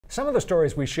Some of the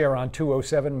stories we share on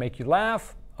 207 make you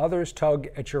laugh, others tug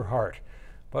at your heart.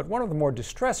 But one of the more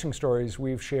distressing stories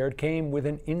we've shared came with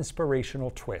an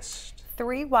inspirational twist.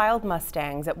 3 wild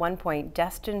mustangs, at one point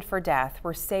destined for death,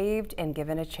 were saved and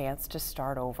given a chance to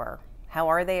start over. How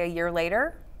are they a year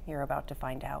later? You're about to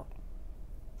find out.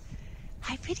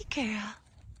 Hi, pretty girl.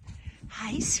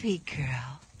 Hi, sweet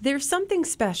girl. There's something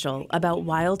special about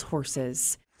wild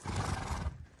horses.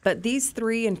 But these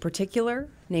 3 in particular,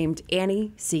 named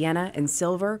Annie, Sienna, and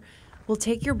Silver, will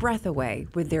take your breath away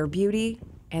with their beauty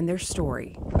and their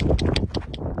story.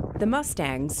 The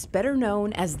mustangs, better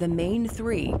known as the Maine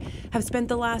Three, have spent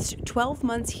the last 12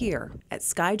 months here at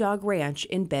Skydog Ranch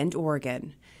in Bend,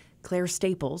 Oregon. Claire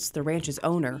Staples, the ranch's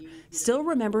owner, still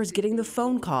remembers getting the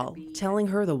phone call telling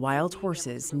her the wild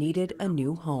horses needed a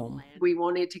new home. We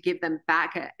wanted to give them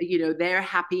back, their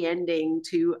happy ending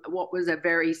to what was a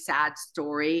very sad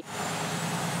story.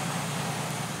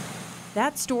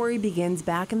 That story begins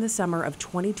back in the summer of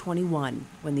 2021,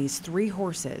 when these 3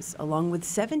 horses, along with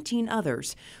 17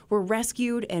 others, were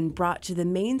rescued and brought to the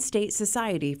Maine State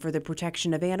Society for the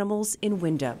Protection of Animals in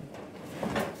Windham.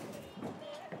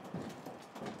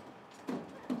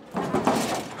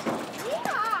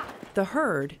 The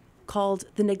herd, called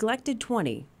the Neglected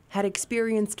 20, had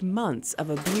experienced months of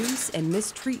abuse and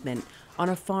mistreatment on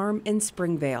a farm in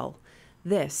Springvale.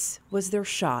 This was their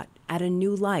shot at a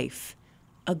new life,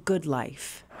 a good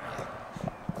life.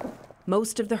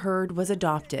 Most of the herd was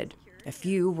adopted. A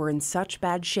few were in such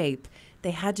bad shape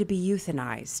they had to be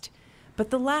euthanized. But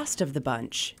the last of the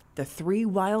bunch, the 3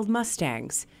 wild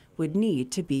mustangs, would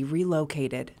need to be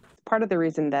relocated. Part of the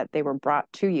reason that they were brought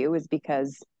to you is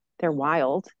because they're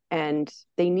wild and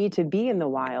they need to be in the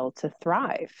wild to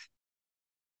thrive.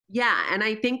 Yeah, and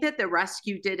I think that the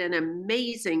rescue did an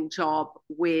amazing job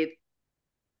with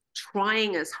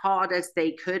trying as hard as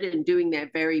they could and doing their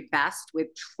very best with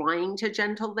trying to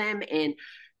gentle them and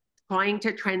trying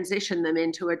to transition them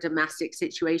into a domestic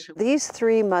situation. These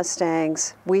 3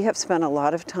 mustangs, we have spent a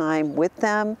lot of time with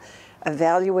them,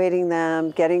 evaluating them,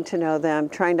 getting to know them,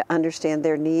 trying to understand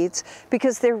their needs,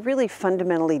 because they're really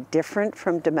fundamentally different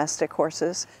from domestic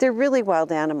horses. They're really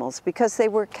wild animals because they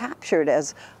were captured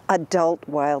as adult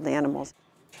wild animals.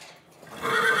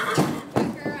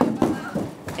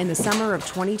 In the summer of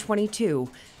 2022,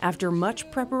 after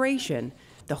much preparation,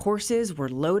 the horses were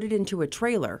loaded into a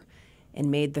trailer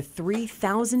and made the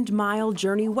 3,000-mile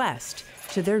journey west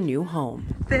to their new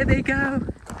home. There they go.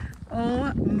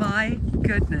 Oh my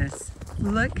goodness.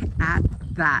 Look at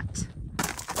that.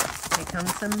 Here come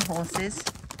some horses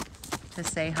to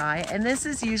say hi. And this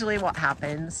is usually what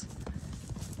happens.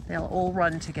 They'll all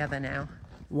run together now.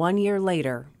 1 year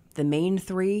later, the Maine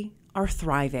Three are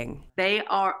thriving. They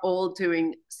are all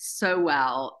doing so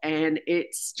well, and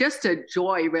it's just a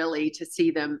joy really to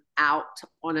see them out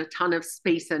on a ton of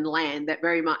space and land that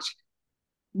very much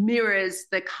mirrors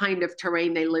the kind of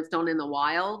terrain they lived on in the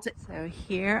wild. So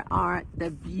here are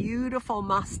the beautiful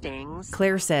mustangs.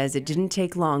 Claire says it didn't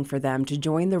take long for them to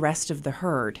join the rest of the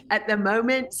herd. At the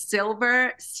moment,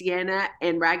 Silver, Sienna,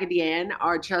 and Raggedy Ann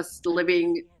are just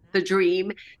living the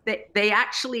dream. They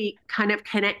actually kind of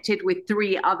connected with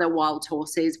 3 other wild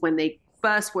horses when they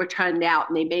first were turned out,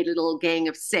 and they made a little gang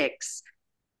of 6.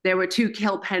 There were 2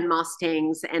 kill pen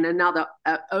mustangs and another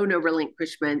owner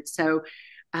relinquishment. So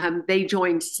they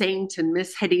joined Saint and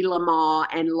Miss Hedy Lamar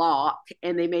and Lark,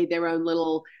 and they made their own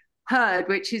little herd,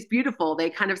 which is beautiful. They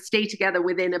kind of stay together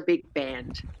within a big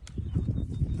band.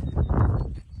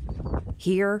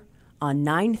 Here, on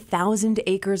 9,000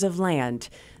 acres of land,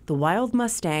 the wild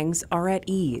mustangs are at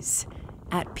ease,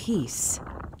 at peace,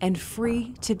 and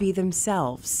free to be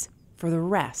themselves for the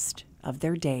rest of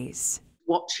their days.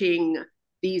 Watching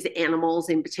these animals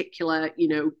in particular,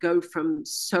 go from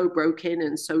so broken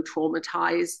and so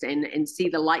traumatized and see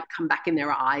the light come back in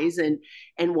their eyes and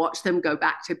watch them go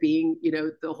back to being,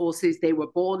 the horses they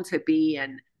were born to be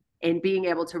and being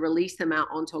able to release them out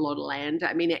onto a lot of land.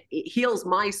 I mean, it heals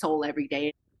my soul every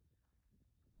day.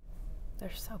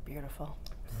 They're so beautiful.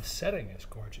 The setting is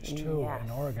gorgeous too. Yes. In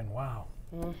Oregon. Wow.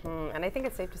 And I think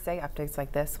it's safe to say updates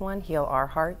like this one heal our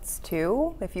hearts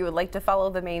too. If you would like to follow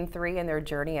the Maine Three and their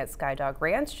journey at Skydog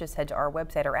Ranch, just head to our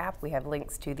website or app. We have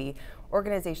links to the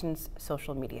organization's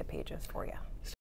social media pages for you.